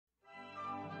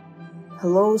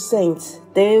Hello Saints,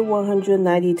 Day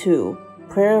 192,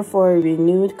 Prayer for a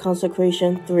Renewed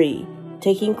Consecration 3,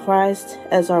 Taking Christ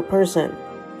as Our Person.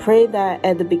 Pray that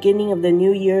at the beginning of the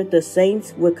new year the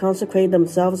saints would consecrate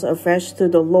themselves afresh to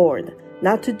the Lord,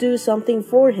 not to do something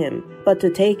for Him, but to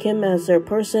take Him as their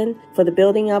person for the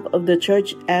building up of the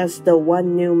church as the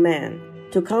one new man.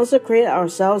 To consecrate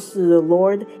ourselves to the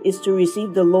Lord is to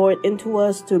receive the Lord into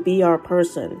us to be our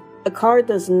person. A car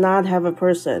does not have a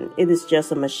person, it is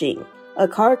just a machine. A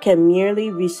car can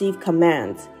merely receive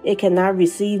commands. It cannot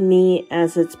receive me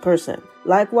as its person.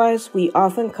 Likewise, we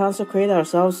often consecrate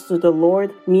ourselves to the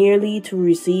Lord merely to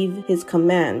receive His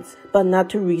commands, but not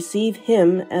to receive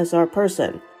Him as our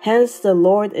person. Hence, the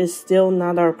Lord is still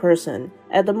not our person.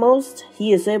 At the most,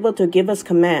 He is able to give us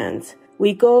commands.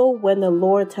 We go when the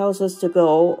Lord tells us to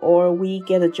go, or we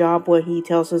get a job when He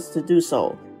tells us to do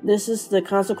so. This is the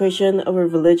consecration of a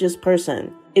religious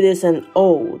person. It is an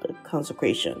old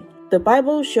consecration. The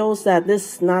Bible shows that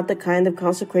this is not the kind of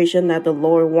consecration that the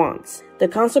Lord wants. The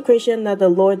consecration that the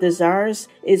Lord desires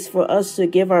is for us to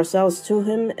give ourselves to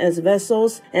Him as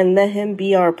vessels and let Him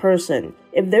be our person.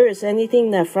 If there is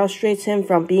anything that frustrates Him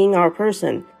from being our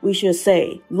person, we should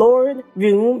say, Lord,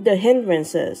 remove the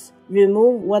hindrances.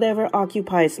 Remove whatever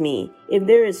occupies me. If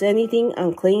there is anything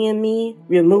unclean in me,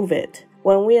 remove it.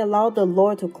 When we allow the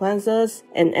Lord to cleanse us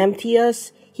and empty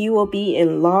us, He will be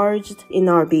enlarged in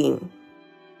our being.